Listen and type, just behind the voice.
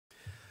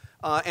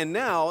And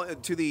now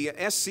to the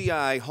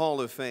SCI Hall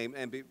of Fame.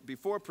 And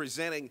before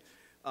presenting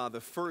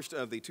the first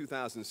of the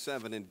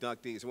 2007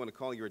 inductees, I want to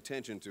call your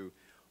attention to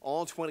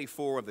all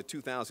 24 of the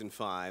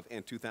 2005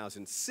 and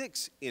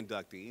 2006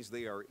 inductees.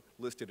 They are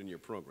listed in your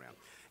program.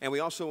 And we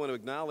also want to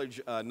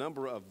acknowledge a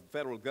number of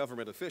federal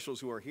government officials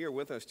who are here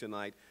with us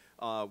tonight.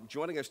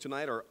 Joining us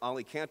tonight are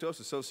Ali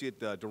Cantos,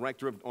 Associate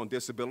Director on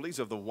Disabilities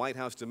of the White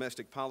House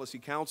Domestic Policy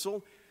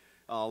Council,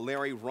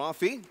 Larry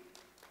Rafi,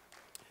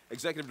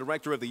 Executive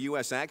Director of the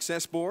U.S.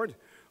 Access Board,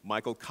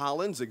 Michael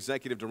Collins,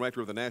 Executive Director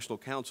of the National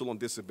Council on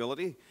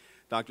Disability,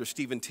 Dr.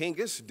 Stephen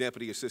Tingus,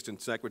 Deputy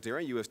Assistant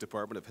Secretary, U.S.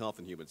 Department of Health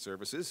and Human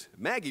Services,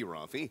 Maggie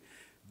Rafi,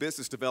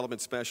 Business Development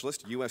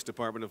Specialist, U.S.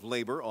 Department of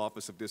Labor,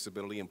 Office of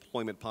Disability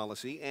Employment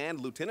Policy, and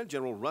Lieutenant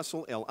General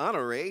Russell L.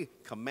 Honore,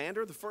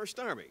 Commander of the First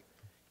Army.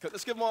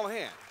 Let's give them all a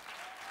hand.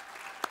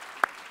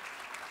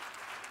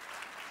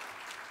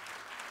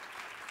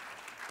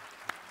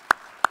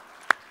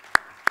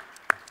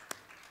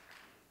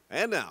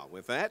 And now,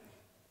 with that,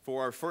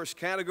 for our first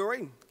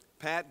category,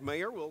 Pat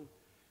Maher will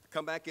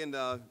come back and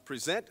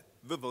present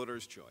the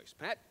voter's choice.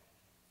 Pat?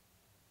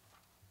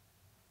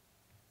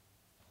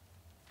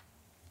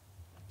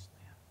 Thanks,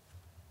 Leon.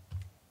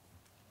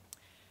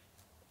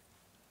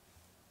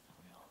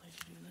 We all need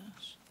to do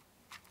this.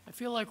 I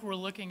feel like we're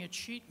looking at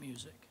sheet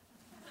music.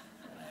 I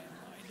have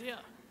no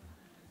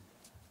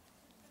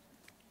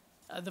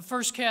idea. The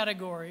first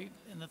category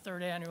in the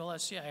third annual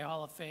SCI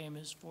Hall of Fame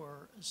is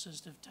for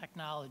assistive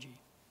technology.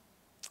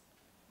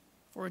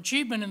 For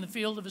achievement in the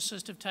field of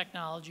assistive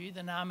technology,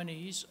 the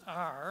nominees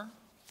are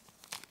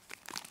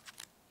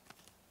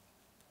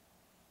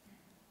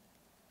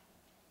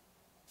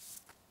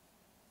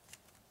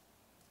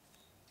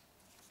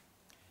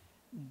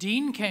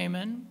Dean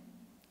Kamen,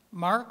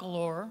 Mark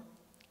Lohr,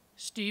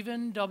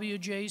 Stephen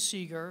W.J.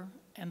 Seeger,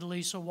 and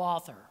Lisa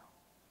Walther.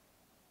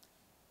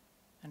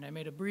 And I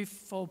made a brief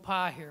faux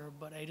pas here,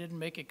 but I didn't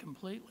make it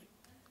completely.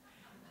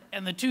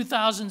 And the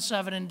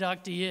 2007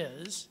 inductee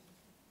is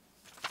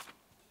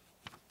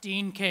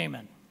Dean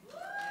Kamen.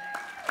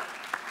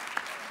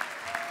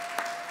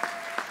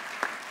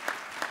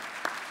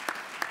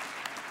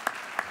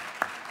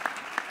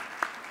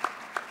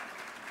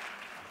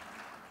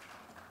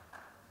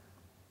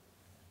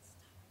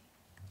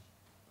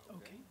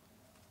 Okay.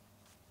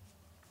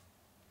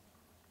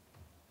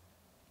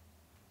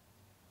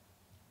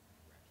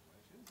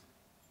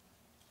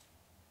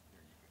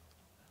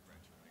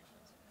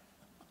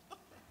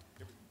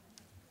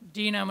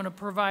 Dean, I'm going to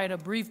provide a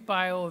brief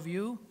bio of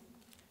you.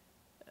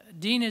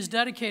 Dean has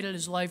dedicated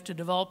his life to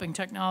developing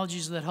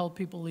technologies that help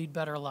people lead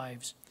better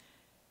lives.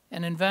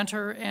 An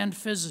inventor and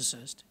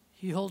physicist,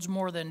 he holds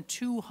more than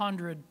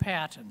 200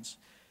 patents,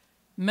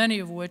 many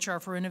of which are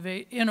for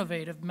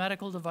innovative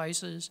medical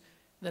devices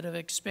that have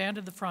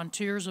expanded the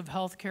frontiers of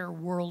healthcare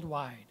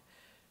worldwide.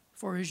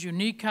 For his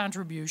unique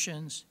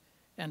contributions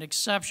and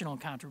exceptional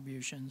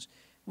contributions,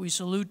 we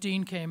salute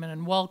Dean Kamen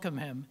and welcome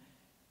him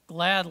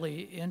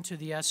gladly into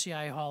the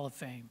SCI Hall of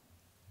Fame.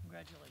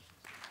 Congratulations.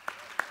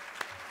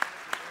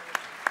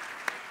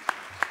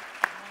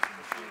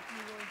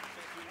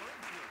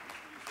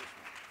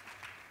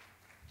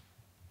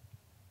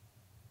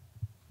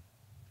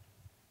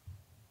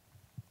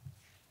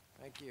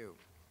 Thank you.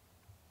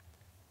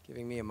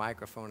 Giving me a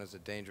microphone is a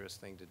dangerous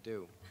thing to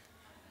do.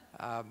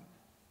 I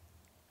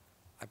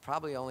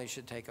probably only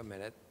should take a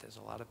minute. There's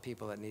a lot of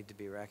people that need to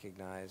be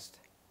recognized.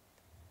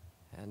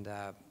 And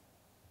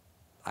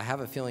I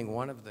have a feeling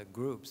one of the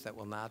groups that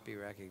will not be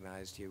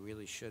recognized here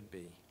really should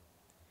be.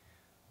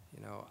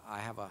 You know, I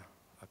have a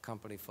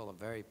company full of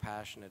very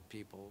passionate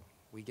people.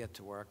 We get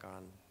to work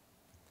on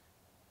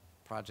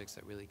projects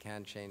that really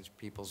can change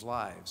people's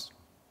lives.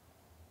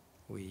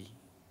 We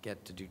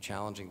get to do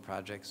challenging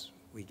projects.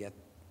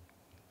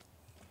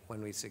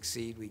 When we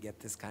succeed, we get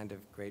this kind of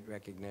great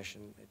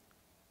recognition. It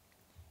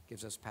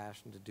gives us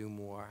passion to do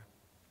more.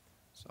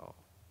 So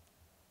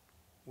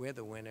we're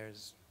the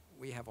winners.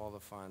 We have all the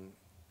fun.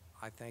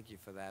 I thank you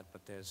for that,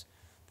 but there's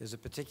a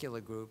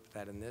particular group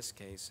that in this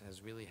case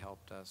has really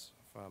helped us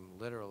from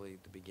literally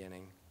the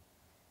beginning.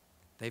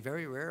 They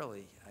very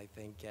rarely, I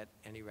think, get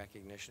any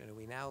recognition, and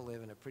we now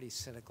live in a pretty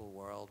cynical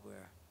world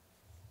where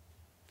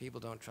people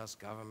don't trust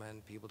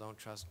government, people don't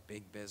trust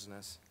big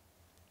business.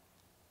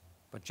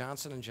 But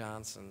Johnson &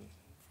 Johnson,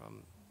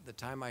 from the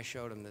time I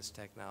showed them this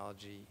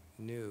technology,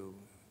 knew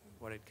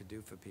what it could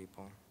do for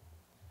people.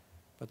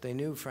 But they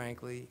knew,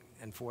 frankly,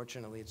 and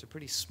fortunately, it's a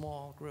pretty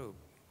small group.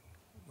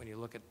 When you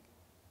look at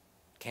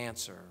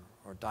cancer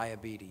or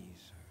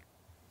diabetes,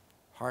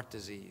 or heart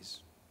disease,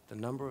 the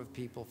number of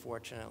people,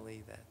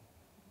 fortunately, that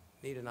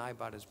need an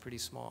iBot is pretty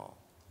small.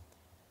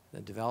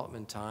 The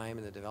development time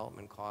and the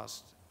development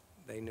cost,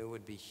 they knew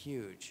would be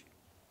huge.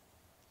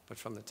 But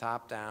from the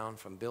top down,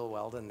 from Bill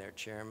Weldon, their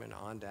chairman,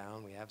 on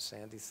down, we have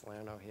Sandy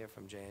Salerno here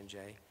from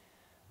J&J.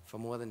 For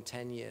more than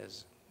 10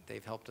 years,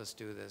 they've helped us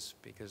do this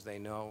because they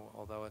know,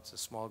 although it's a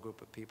small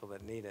group of people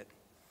that need it,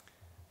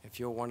 if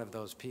you're one of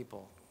those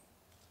people,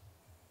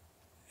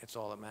 it's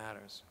all that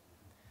matters.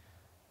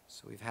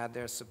 So we've had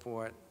their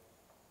support.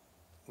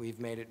 We've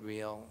made it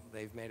real.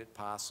 They've made it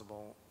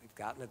possible. We've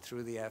gotten it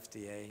through the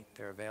FDA.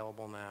 They're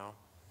available now.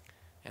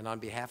 And on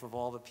behalf of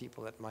all the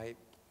people that might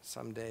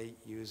someday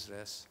use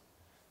this,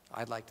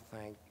 I'd like to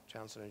thank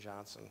Johnson &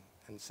 Johnson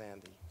and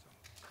Sandy. So,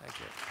 thank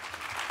you.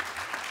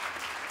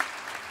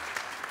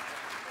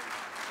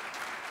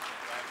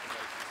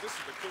 This is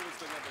the coolest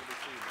thing I've ever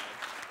seen, man.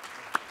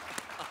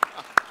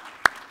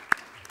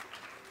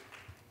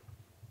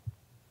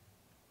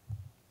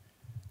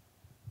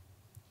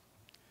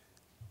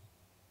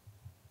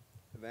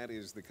 That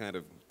is the kind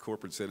of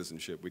corporate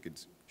citizenship we could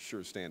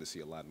sure stand to see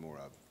a lot more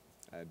of.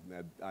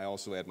 I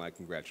also add my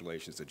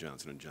congratulations to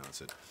Johnson &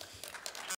 Johnson.